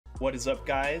What is up,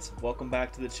 guys? Welcome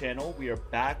back to the channel. We are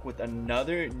back with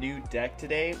another new deck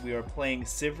today. We are playing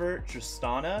Sivir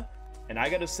Tristana, and I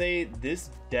gotta say, this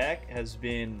deck has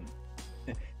been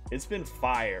it's been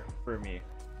fire for me.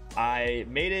 I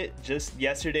made it just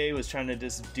yesterday, was trying to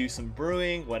just do some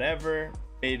brewing, whatever.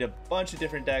 Made a bunch of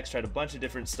different decks, tried a bunch of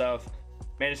different stuff.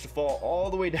 Managed to fall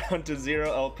all the way down to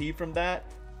 0 LP from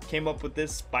that. Came up with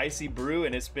this spicy brew,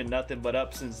 and it's been nothing but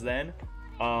up since then.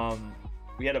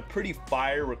 We had a pretty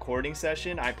fire recording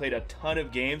session. I played a ton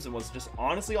of games and was just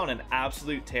honestly on an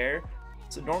absolute tear.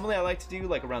 So normally I like to do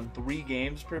like around 3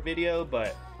 games per video,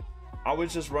 but I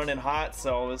was just running hot,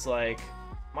 so I was like,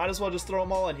 might as well just throw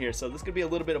them all in here. So this could be a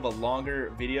little bit of a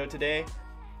longer video today,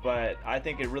 but I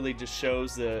think it really just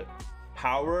shows the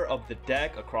power of the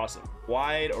deck across a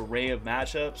wide array of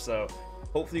matchups. So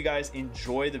hopefully you guys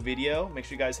enjoy the video. Make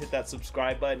sure you guys hit that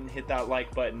subscribe button, hit that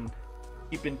like button,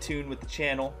 keep in tune with the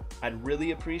channel. I'd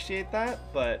really appreciate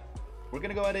that, but we're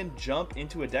gonna go ahead and jump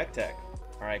into a deck tech.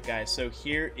 All right, guys, so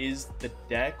here is the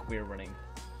deck. We're running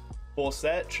full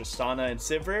set, Tristana and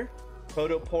Sivir,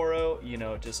 Protoporo, you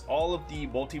know, just all of the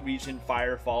multi-region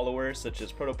fire followers such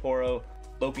as Protoporo,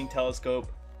 Loping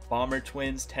Telescope, Bomber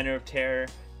Twins, Tenor of Terror,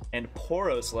 and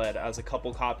Poros led as a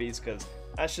couple copies, because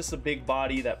that's just a big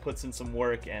body that puts in some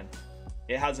work, and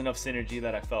it has enough synergy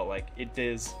that I felt like it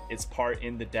does its part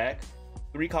in the deck.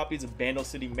 3 copies of Bandle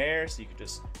City Mare, so you can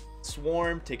just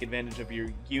swarm, take advantage of your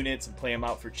units and play them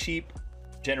out for cheap,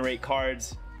 generate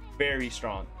cards, very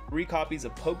strong. 3 copies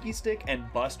of Pokestick and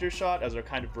Buster Shot as our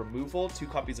kind of removal. 2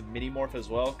 copies of Minimorph as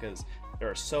well, because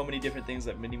there are so many different things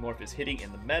that Minimorph is hitting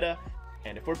in the meta,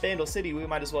 and if we're Bandle City, we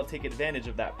might as well take advantage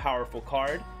of that powerful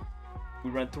card. We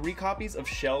run 3 copies of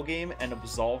Shell Game and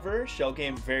Absolver. Shell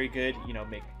Game, very good, you know,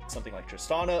 make something like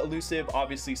Tristana elusive.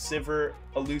 Obviously Sivir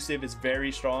elusive is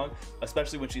very strong,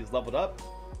 especially when she's leveled up.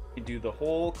 You can do the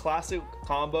whole classic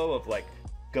combo of like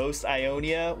Ghost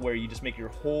Ionia, where you just make your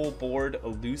whole board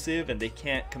elusive and they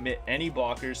can't commit any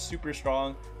blockers. Super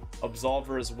strong.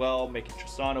 Absolver as well, making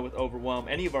Tristana with Overwhelm.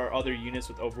 Any of our other units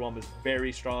with Overwhelm is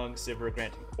very strong. Sivir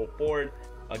granting full board,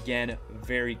 again,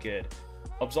 very good.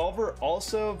 Absolver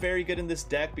also very good in this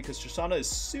deck because Tristana is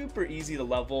super easy to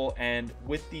level, and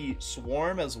with the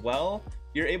swarm as well,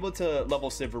 you're able to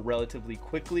level Sivir relatively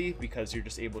quickly because you're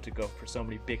just able to go for so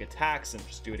many big attacks and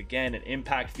just do it again, and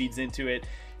impact feeds into it.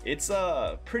 It's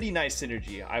a pretty nice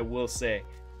synergy, I will say.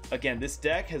 Again, this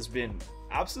deck has been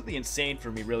absolutely insane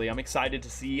for me, really. I'm excited to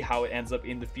see how it ends up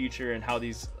in the future and how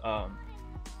these how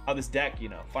this deck, you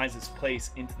know, finds its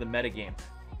place into the metagame.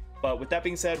 But with that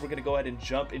being said, we're going to go ahead and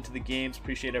jump into the games.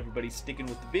 Appreciate everybody sticking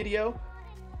with the video,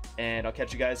 and I'll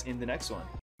catch you guys in the next one.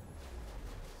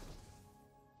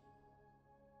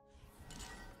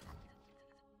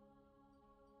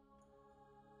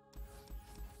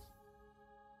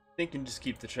 I think you can just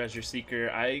keep the Treasure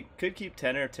Seeker. I could keep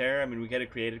Tenor of Terror. I mean, we get a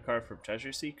created card from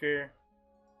Treasure Seeker.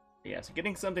 Yeah, so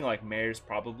getting something like Mare is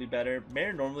probably better.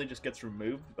 Mare normally just gets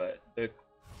removed, but the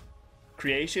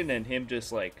creation and him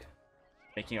just like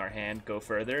making our hand go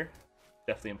further,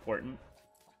 definitely important.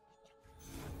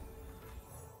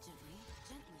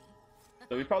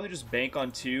 So we probably just bank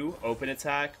on 2, open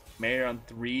attack, Mare on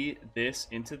 3, this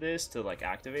into this to like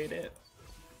activate it.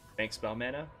 Bank spell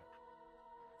mana.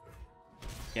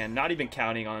 Yeah, not even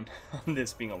counting on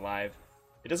this being alive.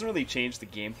 It doesn't really change the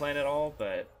game plan at all,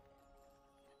 but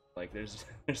like there's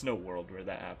no world where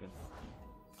that happens.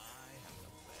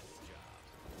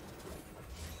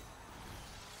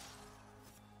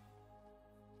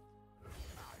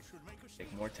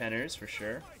 Take more tenors for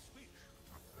sure.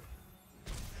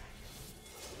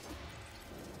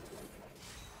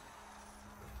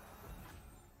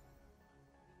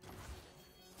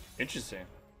 Interesting.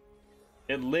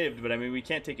 It lived, but I mean, we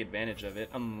can't take advantage of it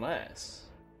unless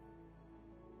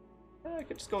I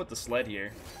could just go with the sled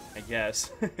here, I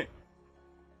guess.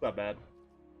 Not bad.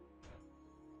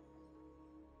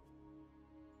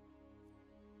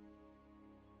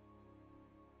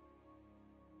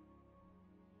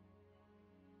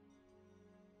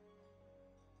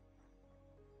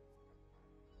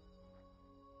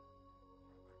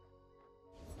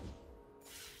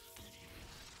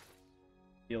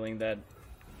 Feeling that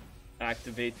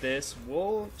activate this,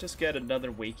 we'll just get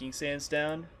another Waking Sands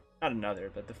down. Not another,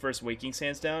 but the first Waking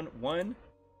Sands down. 1,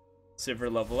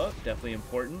 Sivir level up, definitely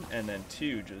important, and then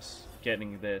 2, just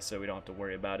getting this so we don't have to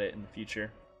worry about it in the future.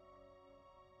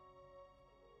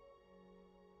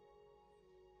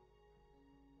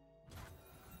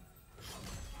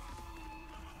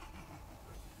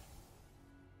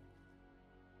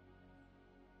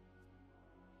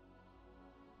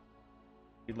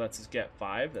 He lets us get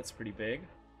 5, that's pretty big.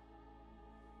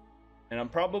 And I'm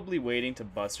probably waiting to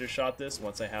Buster Shot this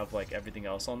once I have like everything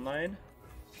else online.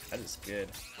 That is good.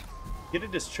 Could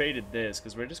have just traded this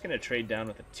because we're just gonna trade down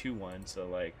with a 2-1. So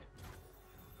like,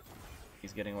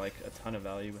 he's getting like a ton of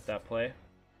value with that play.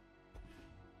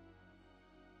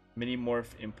 Mini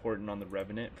Morph important on the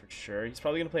Revenant for sure. He's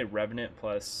probably gonna play Revenant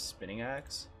plus Spinning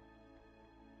Axe.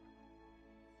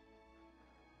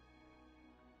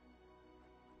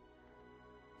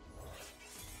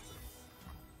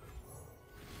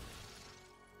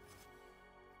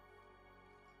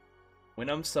 When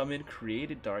I'm summoned,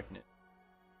 created darkness.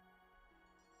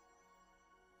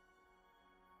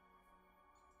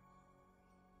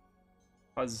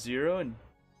 Cause 0 and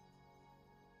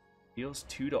deals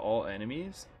 2 to all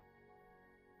enemies?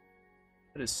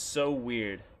 That is so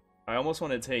weird. I almost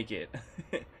want to take it.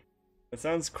 That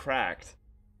sounds cracked.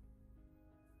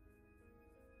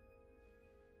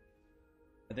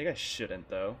 I think I shouldn't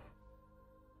though.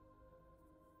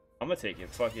 I'm gonna take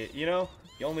it, fuck it. You know,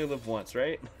 you only live once,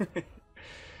 right?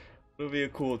 It'll be a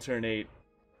cool turn 8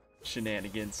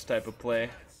 shenanigans type of play.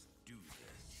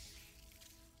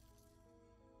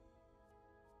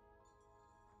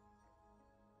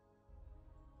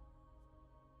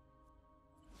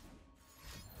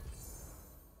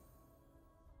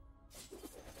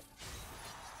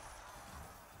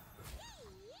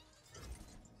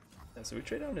 Yeah, so we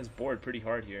trade on his board pretty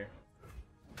hard here.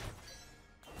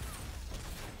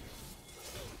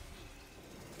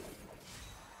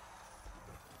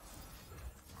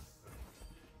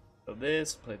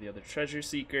 This, play the other Treasure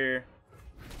Seeker.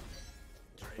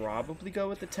 Probably go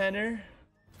with the tenor.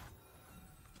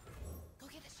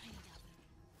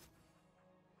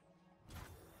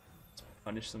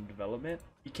 Punish some development.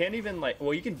 You can't even like,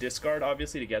 well, you can discard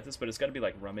obviously to get this, but it's got to be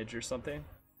like Rummage or something.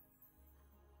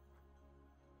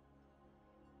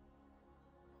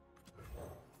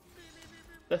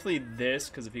 Definitely this,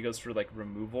 because if he goes for like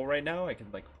removal right now, I can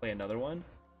like play another one.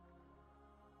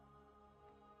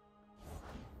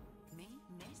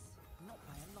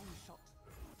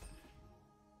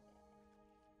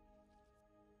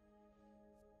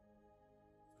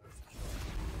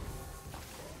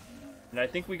 And I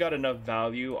think we got enough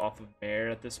value off of Mare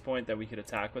at this point that we could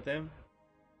attack with him.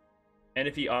 And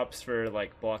if he opts for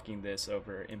like blocking this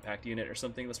over Impact Unit or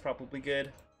something, that's probably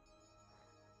good.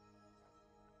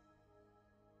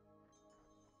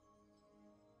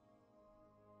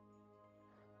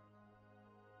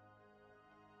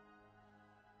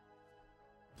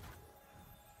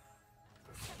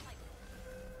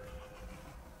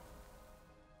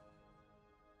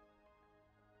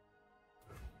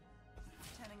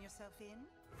 In.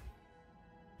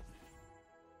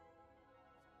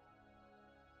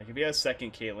 Like if he has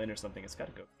second Caitlyn or something, it's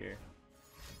gotta go here.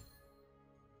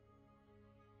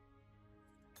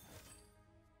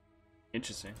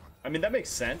 Interesting. I mean, that makes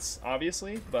sense,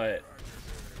 obviously, but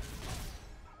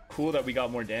cool that we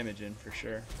got more damage in for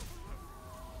sure.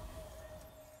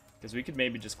 Because we could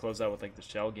maybe just close out with like the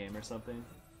shell game or something.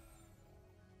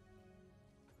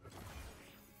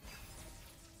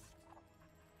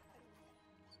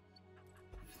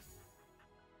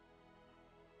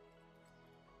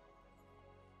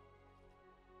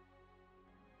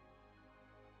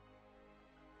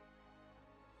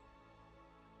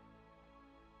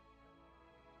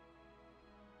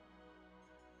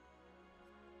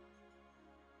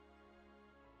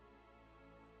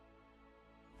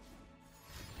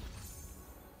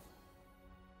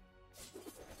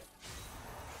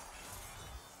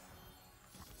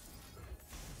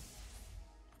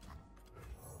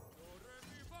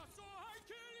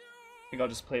 I think I'll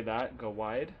just play that, go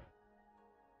wide.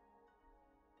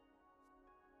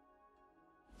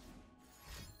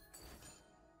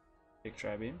 Big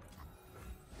Tri-Beam.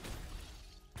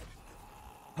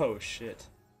 Oh shit.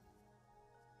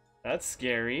 That's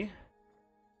scary.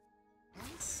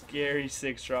 Scary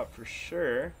 6-drop for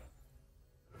sure.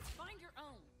 Find your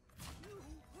own.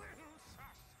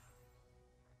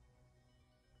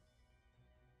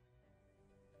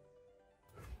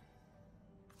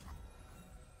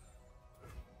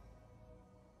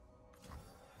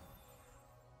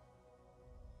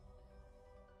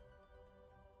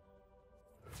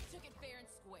 Took it fair and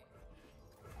square.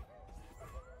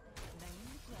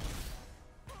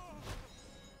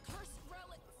 Cursed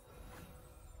relics.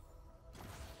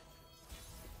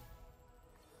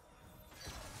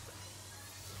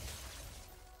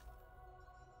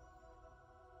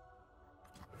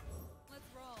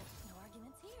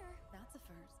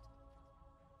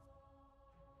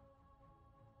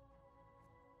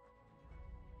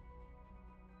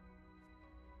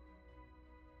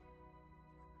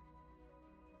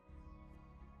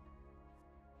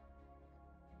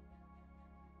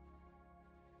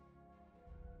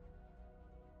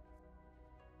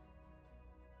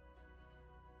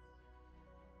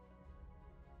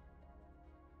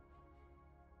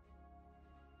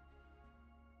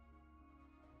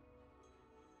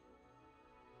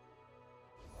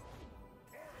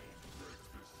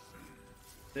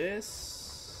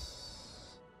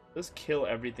 This does kill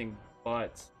everything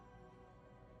but.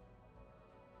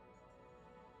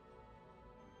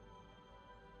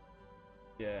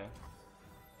 Yeah.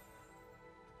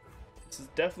 This is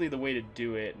definitely the way to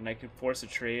do it, and I could force a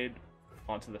trade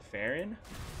onto the Farron.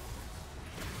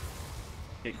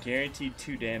 Get guaranteed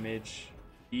 2 damage.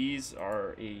 These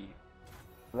are a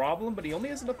problem, but he only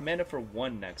has enough mana for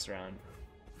 1 next round.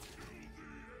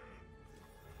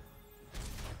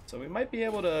 So we might be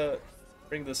able to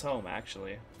bring this home,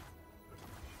 actually.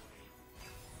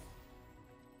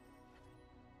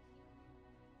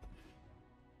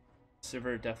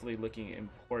 Sivir definitely looking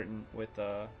important with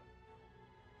the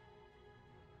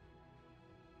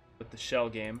shell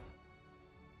game.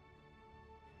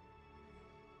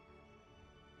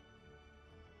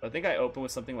 I think I open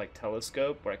with something like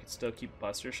Telescope, where I could still keep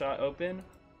Buster Shot open.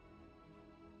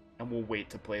 And we'll wait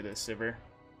to play this Sivir.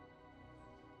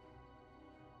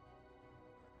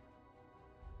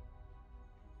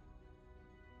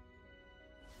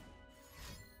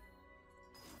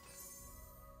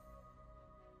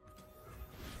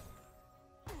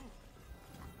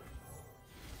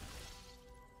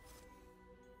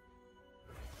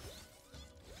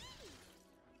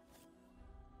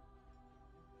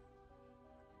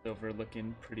 Silver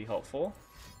looking pretty helpful.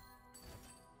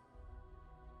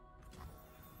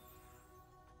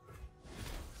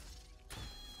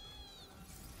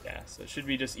 Yeah, so it should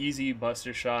be just easy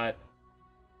Buster Shot,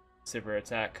 Sivir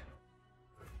attack.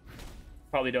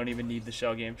 Probably don't even need the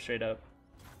shell game, straight up.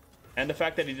 And the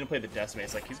fact that he didn't play the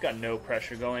Decimates, like he's got no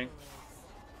pressure going.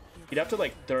 He'd have to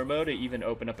like Thermo to even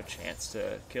open up a chance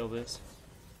to kill this.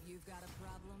 You've got a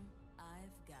problem,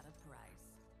 I've got a price.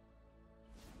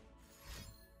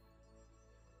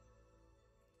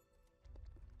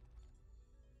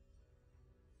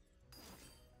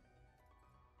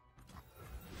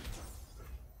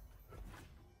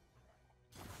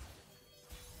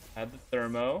 Add the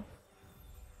Thermo.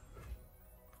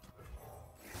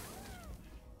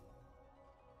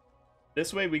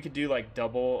 This way we could do like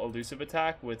double elusive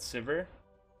attack with Sivir.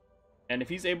 And if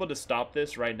he's able to stop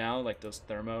this right now, like those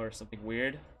Thermo or something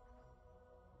weird,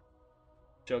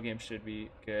 shell game should be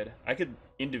good. I could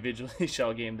individually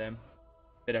shell game them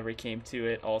if it ever came to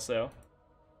it also.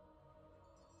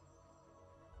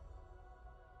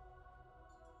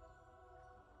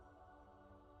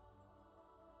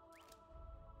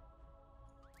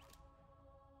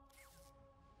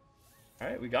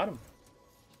 Alright, we got him.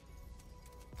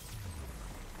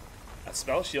 That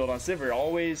spell shield on Sivir,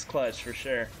 always clutch for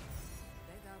sure.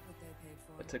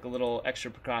 I took a little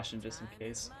extra precaution just in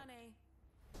case.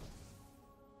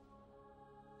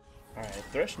 Alright,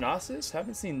 Thresh Gnosis.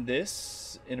 Haven't seen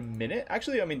this in a minute.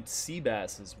 Actually, I mean,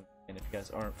 Seabass is, and if you guys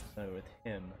aren't familiar with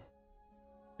him,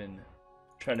 been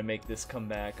trying to make this come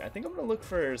back. I think I'm gonna look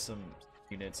for some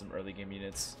units, some early game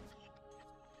units.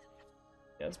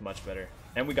 Yeah, it's much better.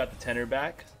 And we got the tenor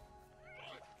back.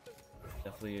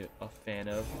 Definitely a fan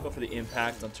of. Go for the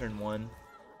impact on turn 1.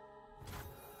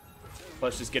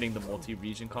 Plus just getting the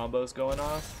multi-region combos going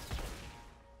off.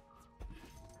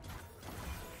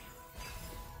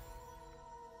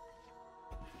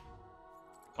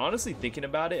 Honestly, thinking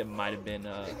about it, it might have been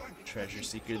a Treasure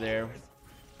Seeker there.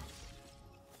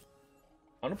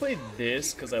 I'm gonna play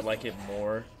this because I like it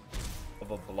more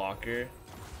of a blocker.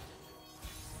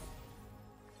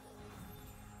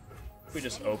 If we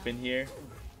just open here,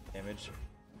 damage.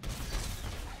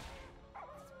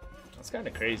 That's kind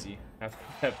of crazy. Have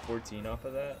 14 off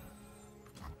of that.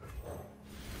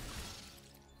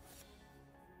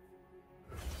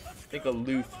 I think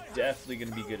Aloof definitely going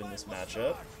to be good in this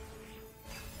matchup.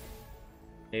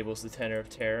 Enables the Tenor of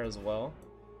Terror as well.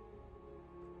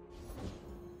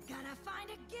 Gonna find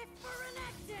a gift for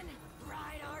Renekton,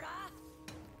 right, Arda?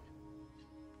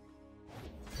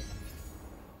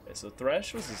 Okay, so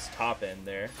Thresh was his top end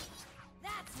there.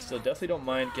 So definitely don't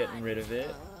mind getting rid of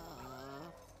it.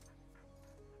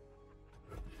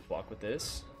 Block with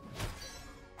this.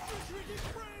 I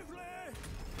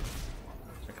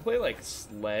could play like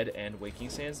Sled and Waking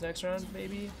Sands next round,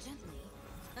 maybe.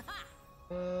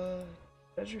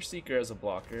 Treasure Seeker as a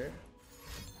blocker.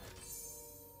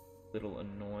 Little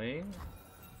annoying.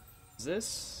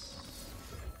 This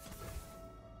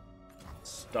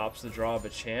stops the draw of a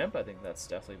champ. I think that's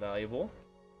definitely valuable.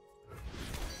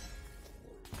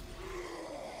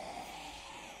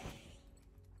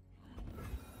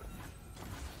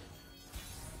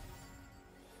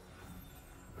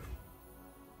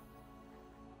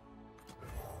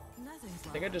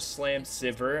 I think I just slammed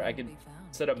Sivir. I can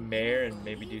set up Mare and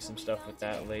maybe do some stuff with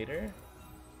that later.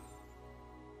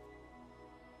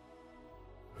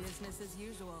 Business as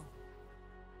usual.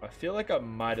 I feel like I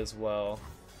might as well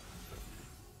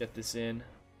get this in.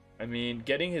 I mean,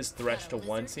 getting his Thresh to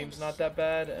 1 seems not that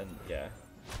bad, and yeah.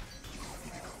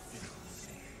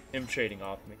 Him trading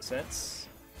off makes sense.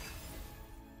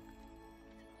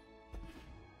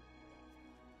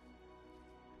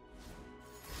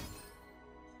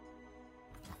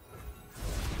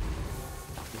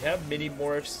 We have mini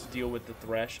morphs to deal with the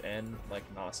Thresh and like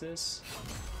Gnosis.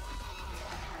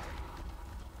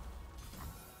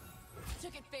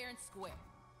 Took it fair and square.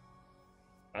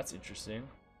 That's interesting.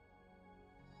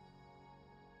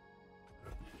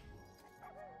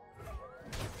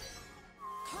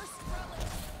 Cursed relic.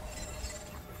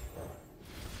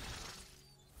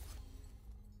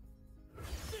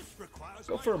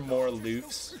 Go for more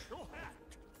loofs.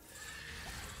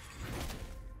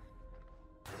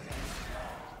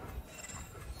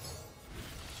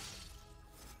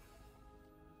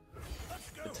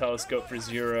 The telescope for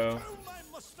 0.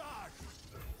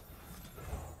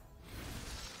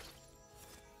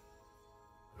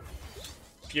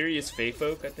 Furious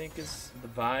Feyfolk, I think, is the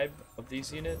vibe of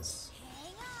these units.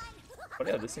 Oh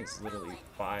yeah, this thing's literally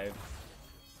 5.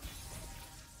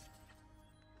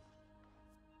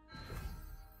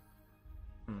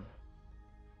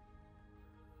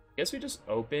 Guess we just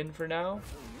open for now.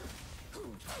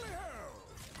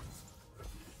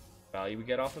 Value we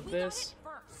get off of this.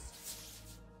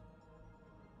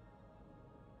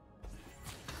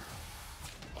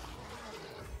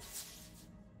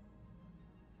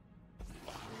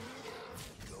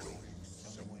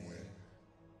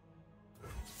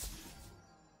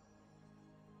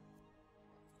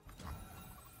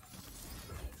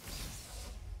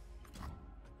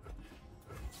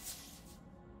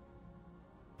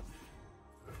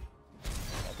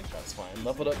 Fine.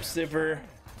 Leveled up Sivir.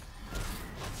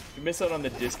 You miss out on the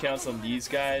discounts on these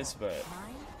guys, but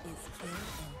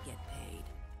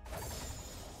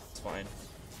it's fine.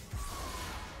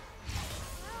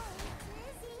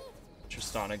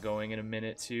 Tristana going in a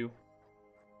minute too.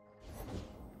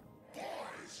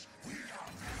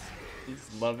 He's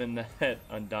loving that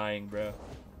Undying, bro.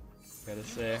 Gotta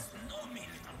say.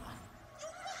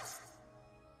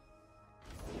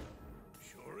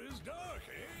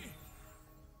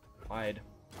 Wide.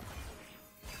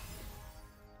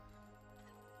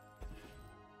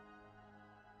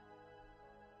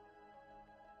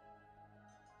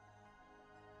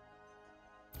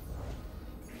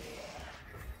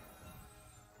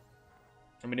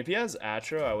 I mean, if he has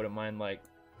Atro, I wouldn't mind like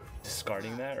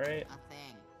discarding that, right?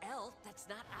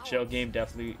 Shell game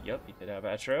definitely. Yep, he did have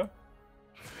Atro.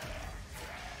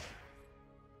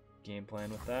 Game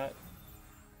plan with that.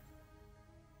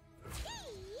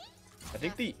 I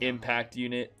think the impact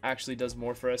unit actually does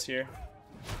more for us here.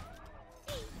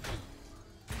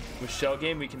 With Shell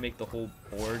Game, we can make the whole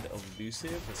board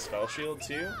elusive with Spell Shield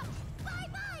too.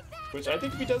 Which I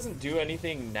think if he doesn't do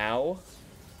anything now,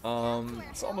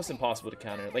 it's almost impossible to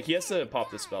counter. Like, he has to pop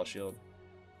the Spell Shield.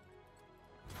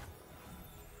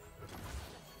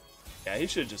 Yeah, he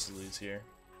should just lose here.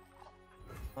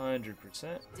 100%.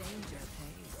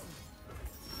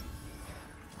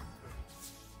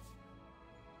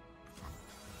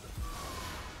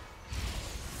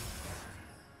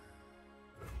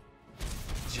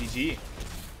 GG.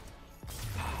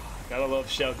 Gotta love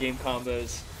Shell Game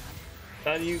combos.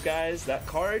 Telling you guys, that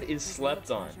card is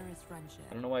slept on.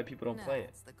 I don't know why people don't play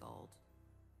it.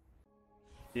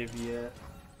 Divya.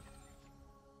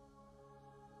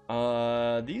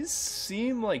 These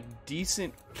seem like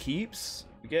decent keeps.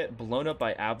 We get blown up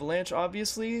by Avalanche,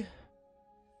 obviously.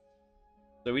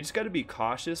 So we just gotta be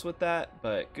cautious with that,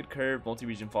 but good curve,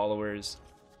 multi-region followers,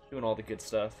 doing all the good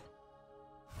stuff.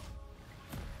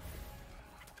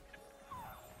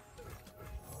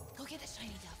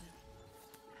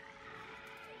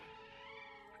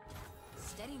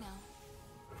 Steady now.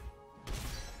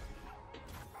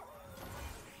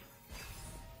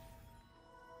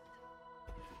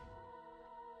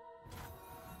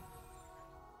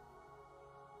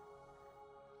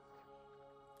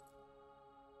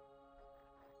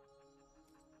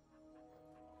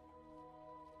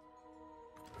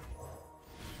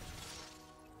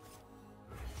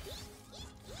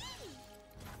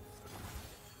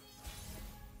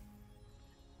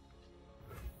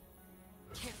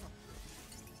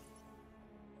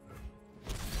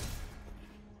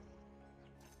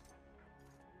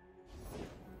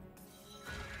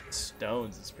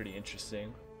 Stones is pretty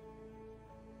interesting.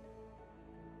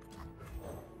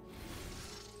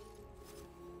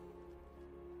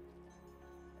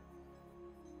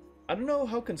 I don't know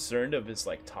how concerned of his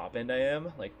like top end I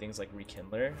am, like things like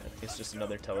Rekindler. I think it's just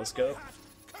another telescope.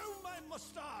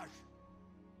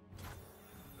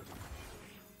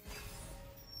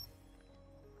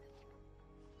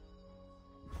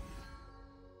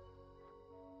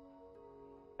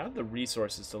 have the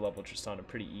resources to level Tristana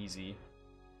pretty easy.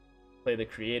 Play the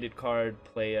created card,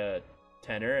 play a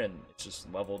tenor, and it's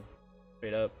just leveled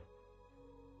straight up.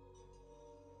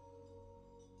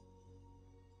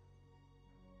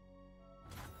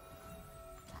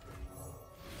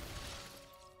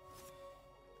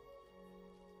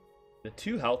 The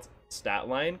 2 health stat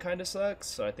line kind of sucks,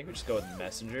 so I think we just go with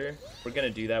Messenger. If we're gonna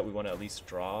do that, we want to at least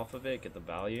draw off of it, get the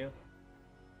value.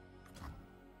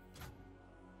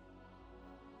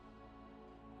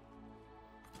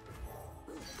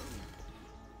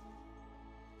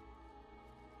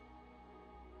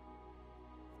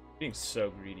 Being so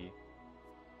greedy,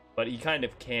 but he kind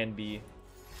of can be.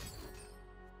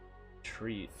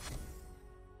 Treat.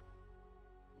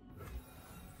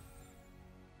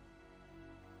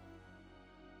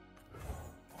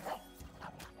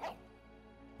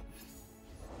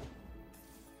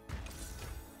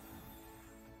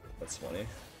 That's funny.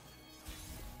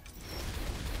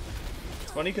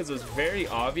 It's funny because it was very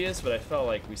obvious, but I felt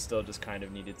like we still just kind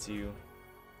of needed to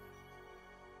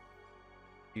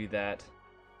do that.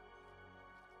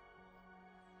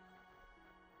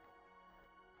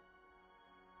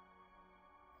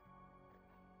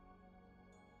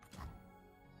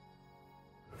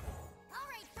 All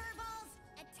right, furballs,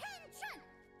 attention!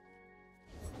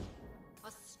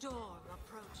 A storm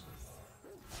approaches.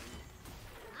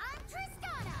 I'm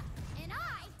Tristana, and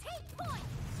I take point.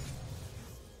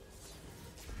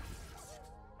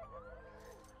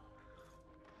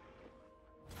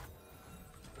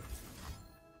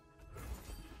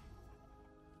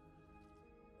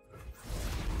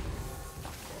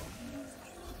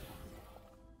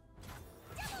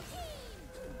 Double team!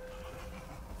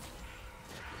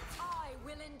 I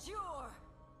will endure.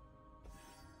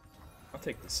 I'll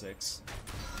take the 6.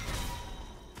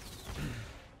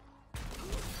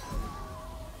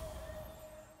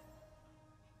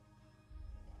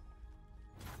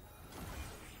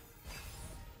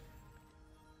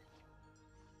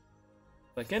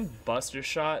 I can Buster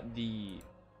Shot the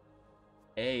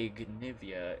egg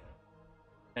Nivea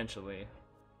potentially.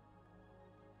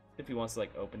 If he wants to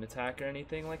like open attack or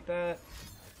anything like that.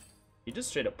 He just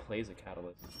straight up plays a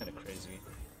catalyst. It's kind of crazy.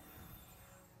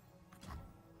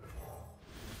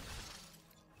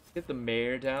 Get the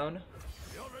mayor down.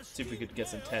 See if we could get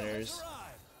some tenors.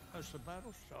 Has the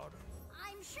battle started?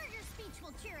 I'm sure your speech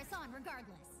will cheer us on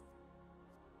regardless.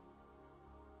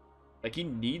 Like, he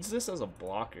needs this as a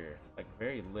blocker. Like,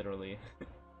 very literally.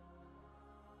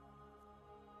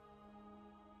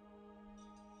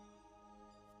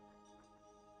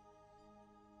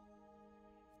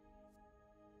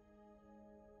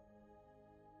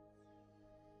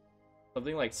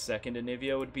 Something like second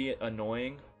Anivia would be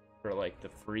annoying for, like, the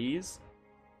freeze.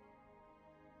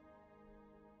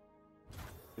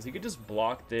 Because he could just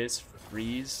block this,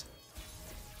 freeze.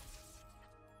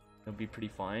 It'll be pretty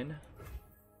fine.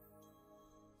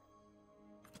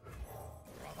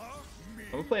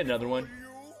 I'm gonna play another one.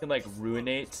 Can like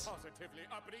ruinate.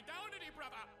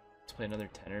 Let's play another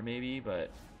tenor maybe,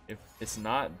 but if it's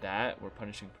not that, we're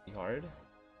punishing pretty hard.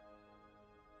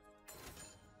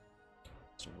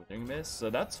 So Withering Mist, so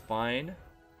that's fine.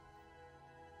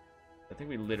 I think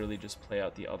we literally just play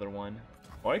out the other one.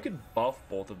 Or I could buff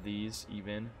both of these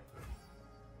even.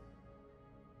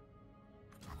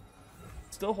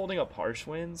 Still holding up Harsh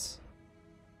Winds.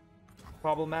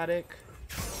 Problematic.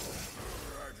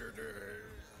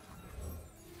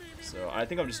 So I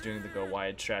think I'm just doing the go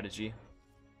wide strategy.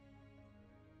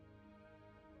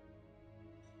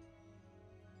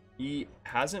 He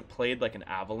hasn't played like an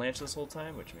avalanche this whole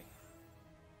time, which means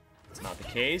it's not the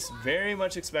case. Very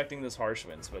much expecting this Harsh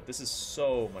Winds, but this is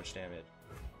so much damage.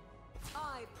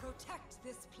 I protect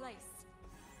this place.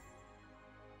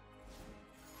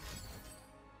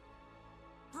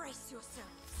 Brace yourselves.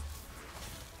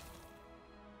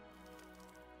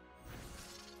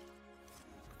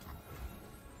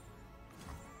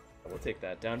 We'll take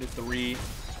that down to 3.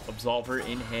 Absolver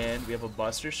in hand. We have a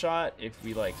Buster Shot if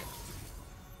we like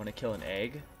want to kill an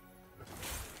egg.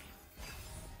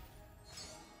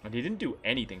 And he didn't do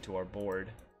anything to our board.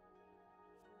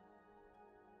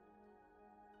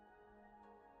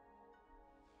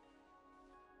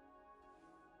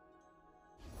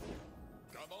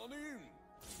 Come on in.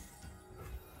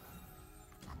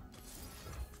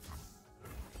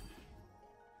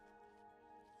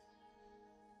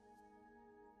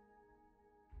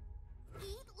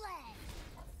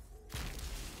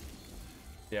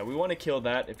 Yeah, we want to kill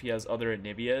that if he has other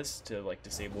Anibias to like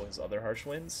disable his other Harsh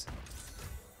Winds.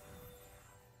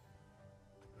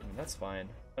 That's fine.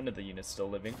 None of the units still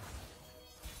living.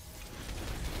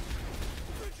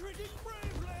 Retreating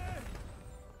bravely.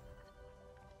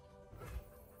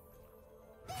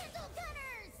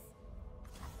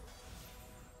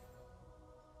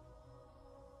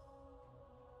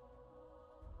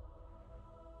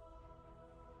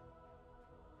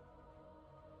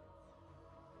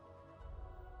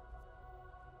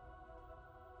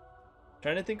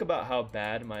 Trying to think about how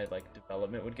bad my like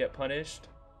development would get punished.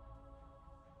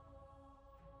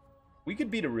 We could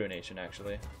beat a Ruination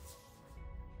actually.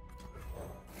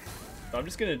 So I'm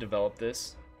just gonna develop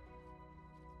this.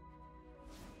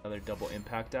 Another double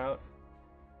impact out.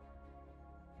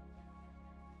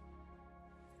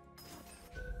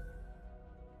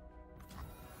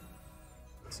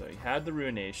 So he had the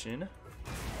Ruination.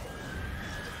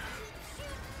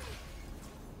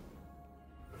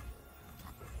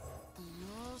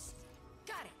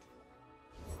 Got it.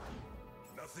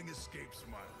 Nothing escapes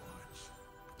my watch.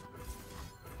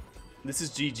 This is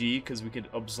GG because we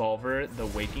could Absolver the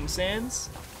Waking Sands.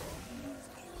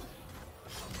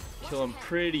 Kill him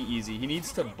pretty easy. He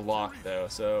needs to block though,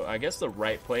 so I guess the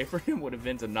right play for him would have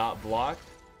been to not block,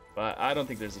 but I don't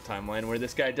think there's a timeline where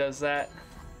this guy does that.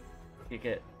 You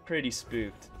get pretty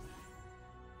spooked.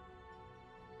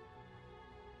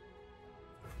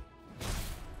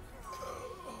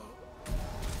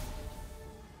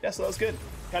 Yeah, so that was good.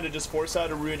 Kind of just force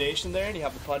out a Ruination there and you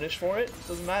have to punish for it.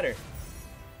 Doesn't matter.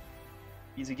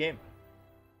 Easy game.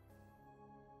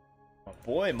 Oh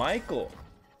boy, Michael.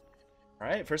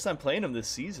 Alright, first time playing him this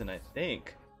season, I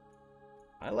think.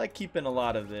 I like keeping a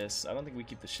lot of this. I don't think we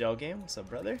keep the shell game. What's up,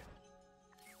 brother?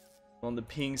 On the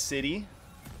Ping City.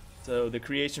 So the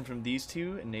creation from these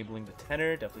two, enabling the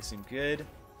tenor, definitely seemed good.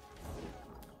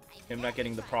 Him not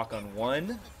getting the proc on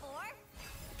 1.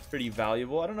 Pretty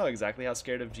valuable. I don't know exactly how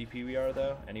scared of GP we are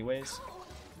though, anyways. Oh,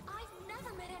 I've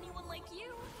never met anyone like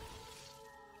you.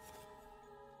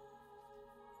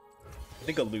 I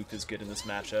think a Luke is good in this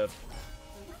matchup.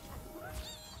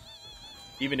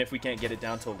 Even if we can't get it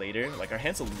down till later. Like, our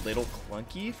hand's a little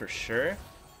clunky for sure.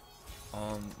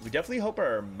 We definitely hope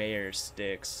our Mayor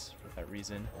sticks for that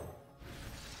reason.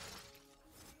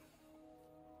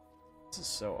 This is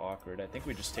so awkward. I think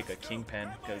we just take a Kingpin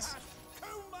because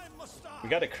we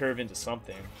got to curve into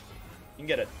something. You can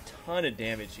get a ton of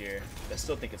damage here. I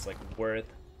still think it's like worth.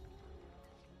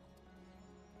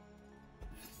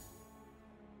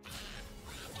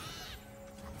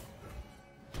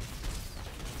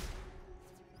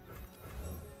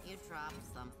 You dropped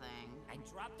something. I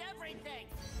dropped everything.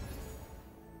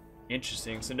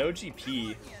 Interesting. So no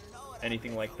GP,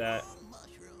 anything like that.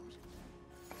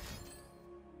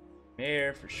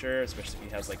 Mayor for sure, especially if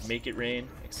he has like Make It Rain,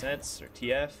 makes sense, or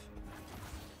TF.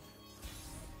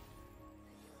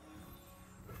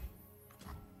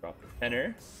 Drop the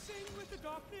tenor.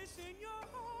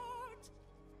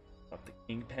 Drop the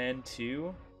Kingpin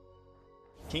too.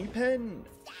 Kingpin,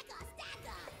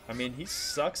 I mean, he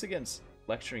sucks against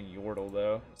lecturing Yordle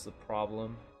though. That's the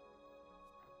problem.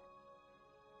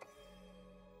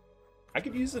 I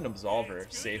could use an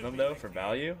Absolver, save him though for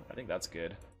value. I think that's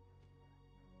good.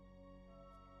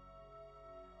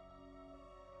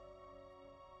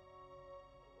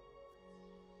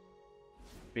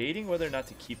 Debating whether or not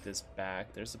to keep this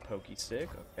back. There's a Pokey Stick,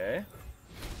 okay.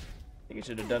 I think I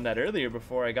should have done that earlier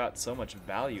before I got so much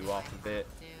value off of it.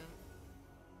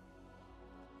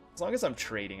 As long as I'm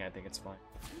trading, I think it's fine.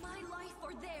 My life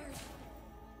or theirs.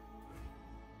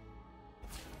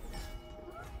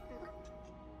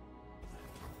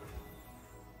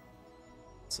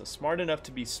 So smart enough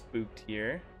to be spooked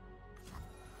here.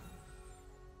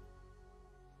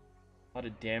 A lot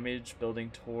of damage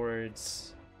building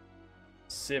towards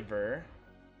Sivir.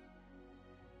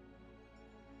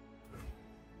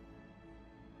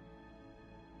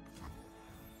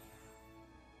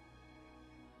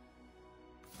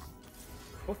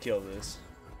 We'll kill this.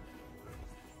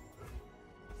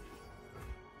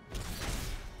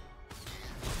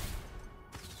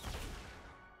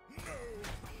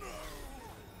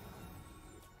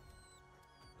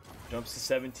 Jumps to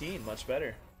 17, much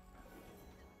better.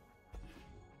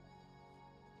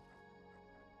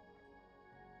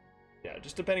 Yeah,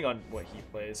 just depending on what he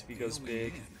plays. If he goes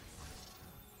big,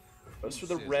 goes for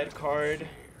the red card.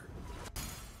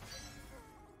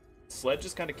 Sled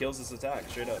just kind of kills his attack,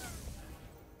 straight up.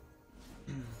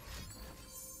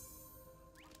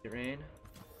 Get rain.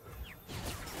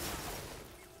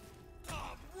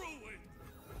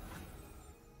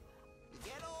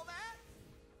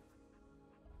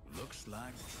 Looks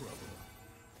like trouble.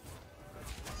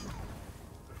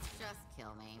 Just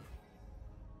kill me.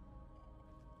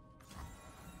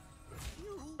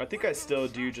 I think I still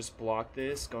do just block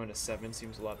this. Going to 7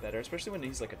 seems a lot better, especially when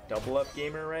he's like a double up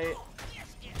gamer, right?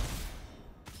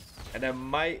 And I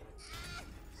might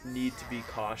need to be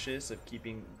cautious of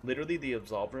keeping literally the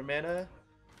Absolver mana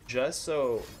just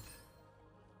so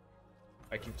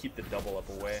I can keep the double up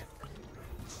away.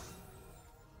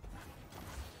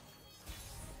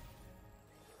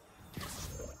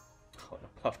 Oh, no,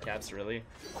 puff caps, really?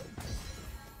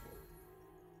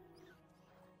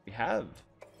 have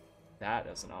that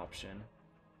as an option.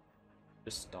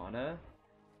 Tristana.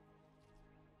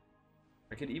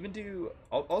 I could even do...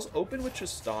 I'll open with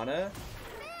Tristana,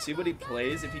 see what he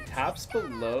plays. If he taps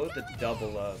below the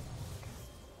double up,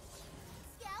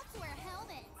 Scouts wear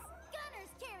helmets.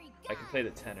 Gunners carry guns. I can play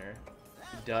the tenor.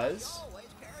 He does.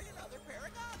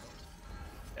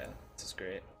 Yeah, this is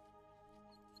great.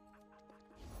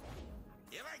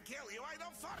 If I kill you, I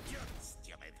don't fortune,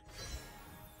 stupid.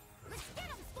 Let's get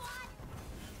 'em, squad.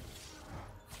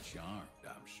 Charmed,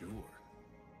 I'm sure.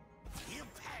 You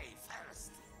pay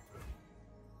first.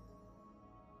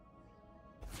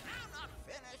 I'm not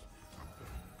finished.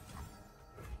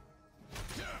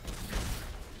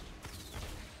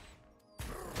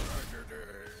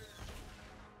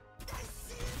 That's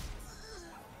it.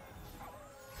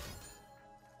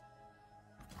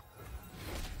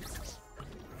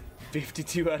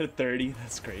 52 out of 30.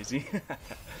 That's crazy.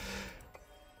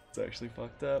 It's actually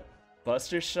fucked up.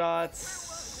 Buster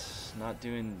shots, not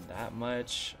doing that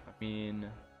much. I mean,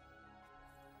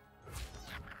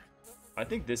 I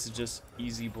think this is just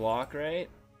easy block, right?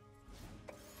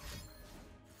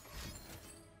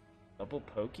 Double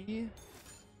pokey.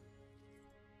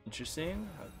 Interesting.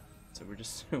 So we're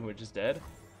just we're just dead.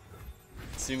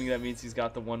 Assuming that means he's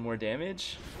got the one more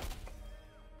damage.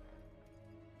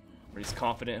 Or he's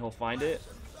confident he'll find it.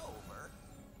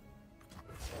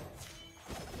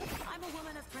 I'm a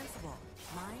woman of principle.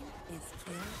 Mine is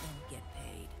kill and get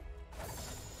paid.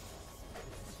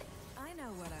 I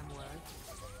know what I'm worth.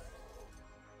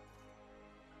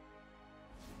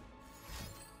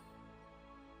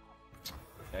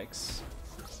 Yikes.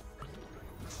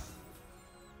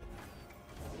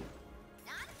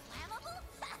 Non-flammable?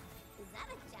 Is that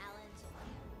a challenge?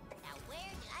 Now where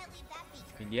did I leave that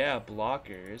beaker? And yeah,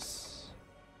 blockers.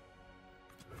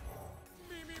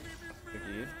 Good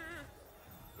dude.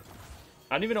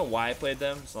 I don't even know why I played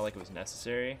them. It's not like it was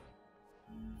necessary.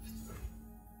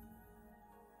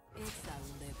 It's a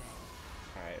living.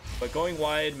 Alright, but going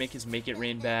wide, make it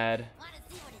rain bad. Wanna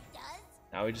see what it does?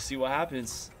 Now we just see what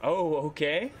happens. Oh,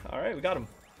 okay. Alright, we got him.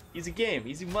 Easy game,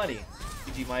 easy money.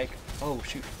 GG, Mike. Oh,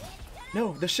 shoot.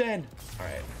 No, the Shen!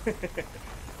 Alright.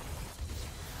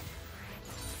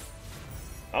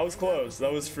 That was close.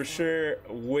 That was for sure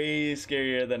way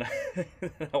scarier than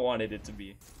I wanted it to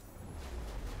be.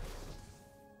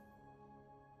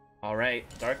 Alright,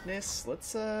 darkness.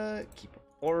 Let's keep a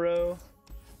Oro.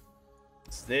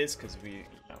 It's this because we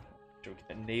can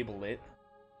enable it.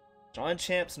 John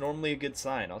Champ's normally a good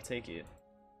sign. I'll take it.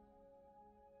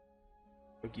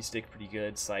 Rookie stick pretty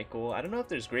good. Cycle. I don't know if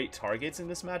there's great targets in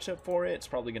this matchup for it. It's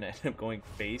probably gonna end up going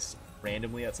face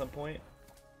randomly at some point.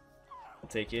 I'll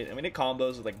take it. I mean, it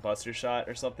combos with like Buster Shot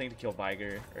or something to kill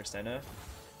Viger or Senna.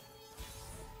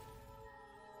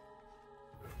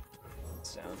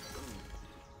 It's down.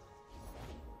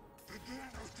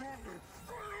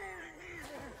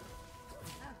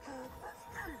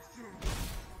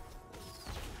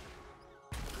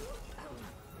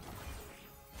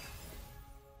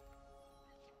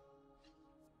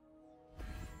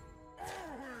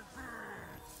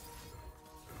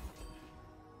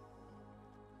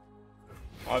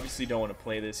 Obviously don't want to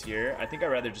play this here. I think I'd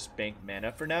rather just bank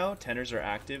mana for now. Tenors are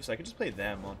active, so I can just play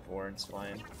them on 4 and it's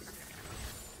fine.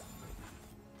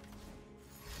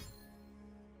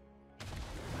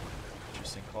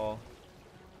 Interesting call.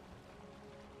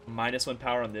 -1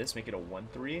 power on this, make it a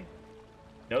 1/3.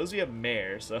 Knows we have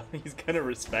Mare, so he's gonna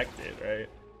respect it, right?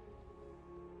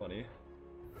 Funny.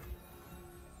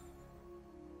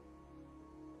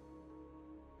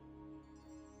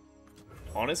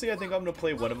 Honestly, I think I'm gonna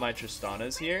play one of my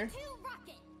Tristanas here,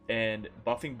 and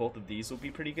buffing both of these will be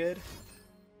pretty good.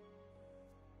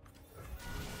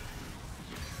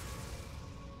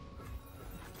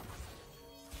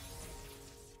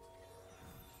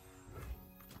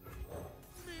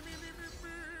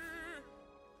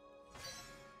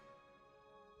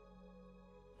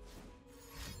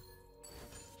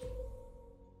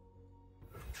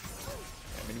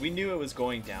 I mean, we knew it was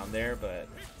going down there, but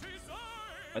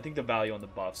I think the value on the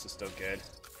buffs is still good.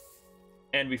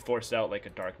 And we forced out like a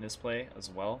darkness play as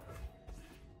well.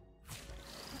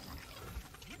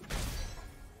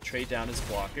 Trade down his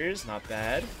blockers, not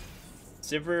bad.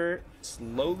 Sivir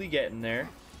slowly getting there.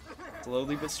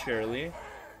 Slowly but surely.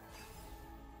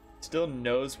 Still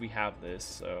knows we have this,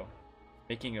 so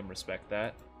making him respect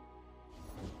that.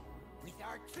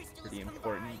 Pretty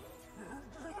important.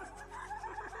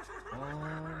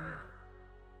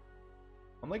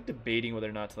 I'm like debating whether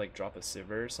or not to like drop a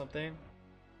Sivir or something.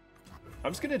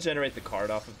 I'm just gonna generate the card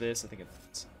off of this. I think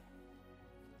it's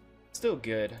still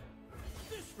good.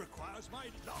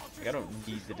 Like, I don't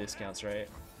need the discounts, right?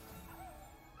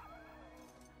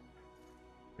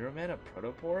 Zero mana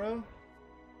Protoporo?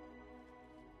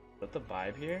 Is that the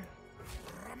vibe here?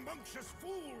 Rambunctious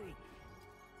fool!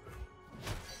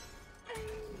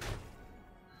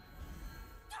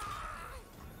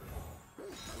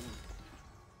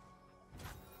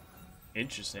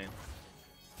 Interesting.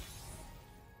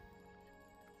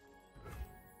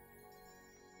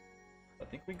 I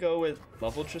think we go with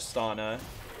level Tristana.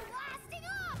 Blasting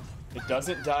off! It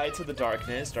doesn't die to the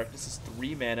darkness. Darkness is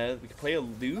 3 mana. We can play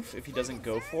aloof if he doesn't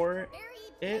go for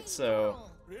it, so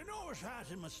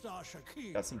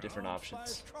got some different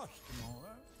options.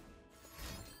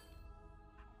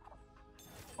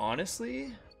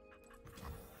 Honestly,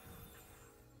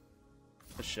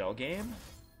 the shell game.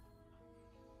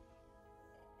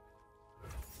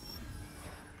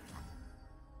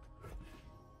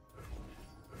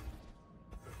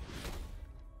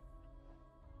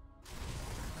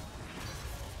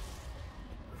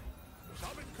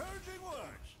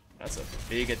 That's a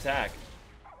big attack.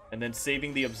 And then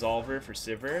saving the Absolver for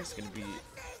Sivir is going to be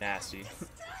nasty.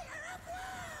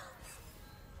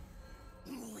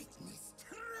 Witness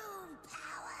true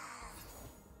power.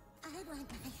 I want my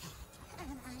head,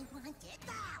 and I want it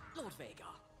now. Lord Vega,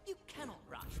 you cannot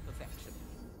rush perfection.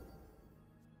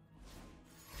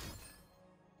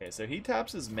 Okay, so he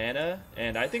taps his mana,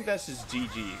 and I think that's just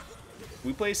GG.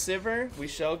 We play Sivir, we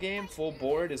shell game, full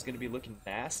board is going to be looking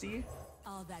nasty.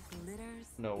 All that glitters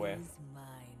No way. is mine.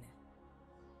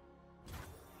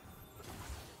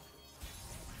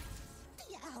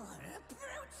 The hour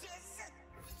approaches.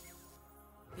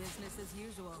 Business as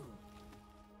usual.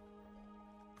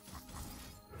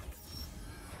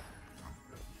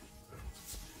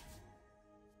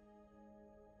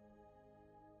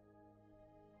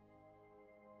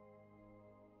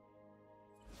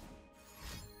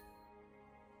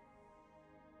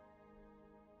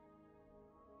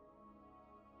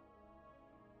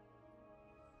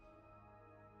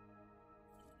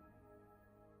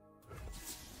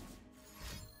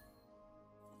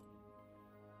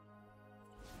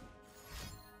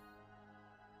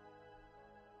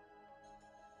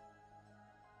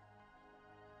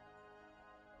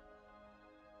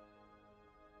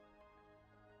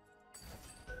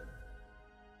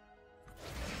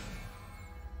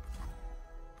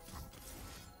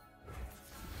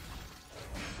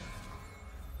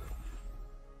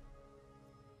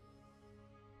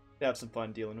 Have some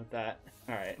fun dealing with that.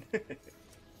 Alright.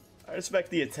 I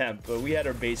respect the attempt, but we had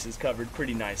our bases covered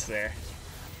pretty nice there.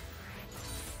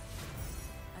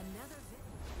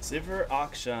 Sivir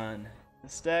Akshan.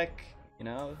 This deck, you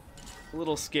know, a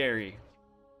little scary,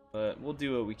 but we'll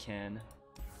do what we can.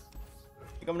 I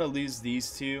think I'm gonna lose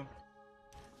these two.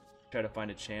 Try to find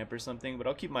a champ or something, but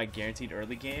I'll keep my guaranteed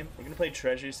early game. We're gonna play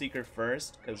Treasure Seeker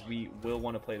first, because we will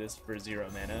want to play this for 0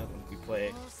 mana when we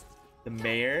play the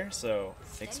mayor, so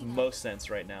makes most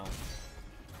sense right now.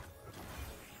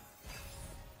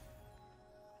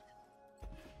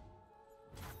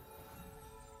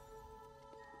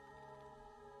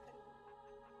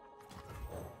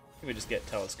 We just get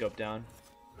telescope down.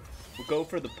 We'll go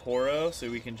for the Poro so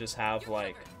we can just have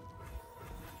like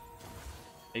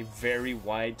a very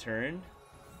wide turn.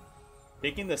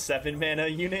 Taking the 7 mana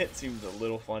unit seems a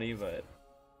little funny, but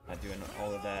not doing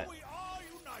all of that.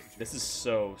 This is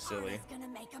so silly. Gonna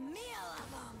make a meal of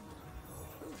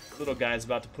them. Little guy's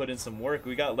about to put in some work.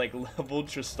 We got like leveled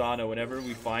Tristana whenever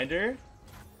we find her.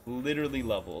 Literally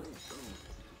leveled.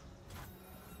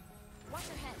 Watch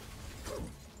your head.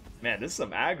 Man, this is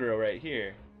some aggro right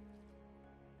here.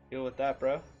 Deal with that,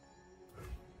 bro.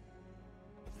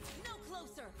 No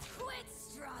closer. Quit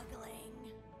struggling.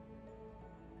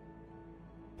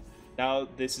 Now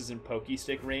this is in Pokey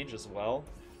Stick range as well.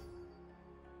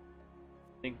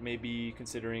 I think maybe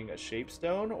considering a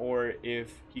Shapestone, or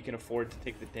if he can afford to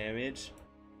take the damage.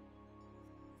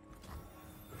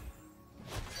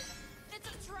 It's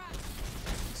a trap.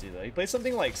 See though, he plays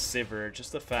something like Sivir.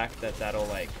 Just the fact that that'll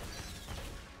like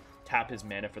tap his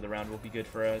mana for the round will be good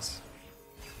for us.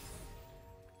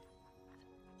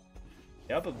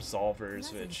 They have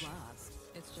Absolvers, which Lost.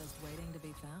 It's just waiting to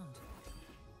be found.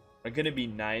 are gonna be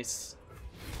nice.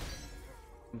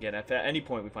 Again, if at any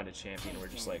point we find a champion, we're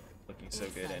just like looking so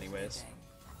good anyways.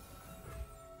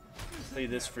 Play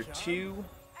this for 2.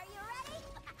 Are you ready?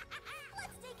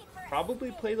 Let's take it for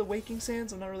Probably play the Waking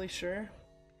Sands, I'm not really sure.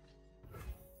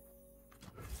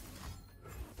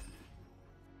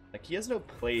 Like, he has no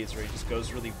plays where he just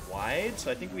goes really wide,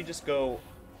 so I think we just go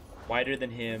wider than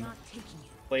him,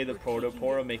 play the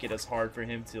Protoporo, make it as hard for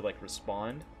him to, like,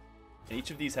 respond. And each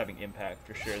of these having impact,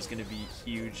 for sure, is going to be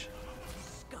huge.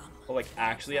 We'll, like,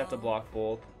 actually have to block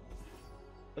both.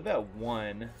 What about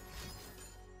 1?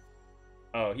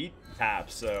 Oh, he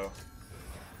taps, so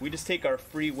we just take our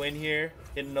free win here,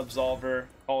 hit an Absolver,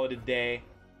 call it a day.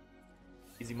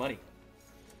 Easy money.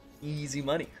 Easy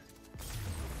money.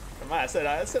 Never mind, I said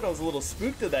I was a little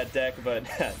spooked of that deck, but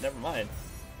never mind.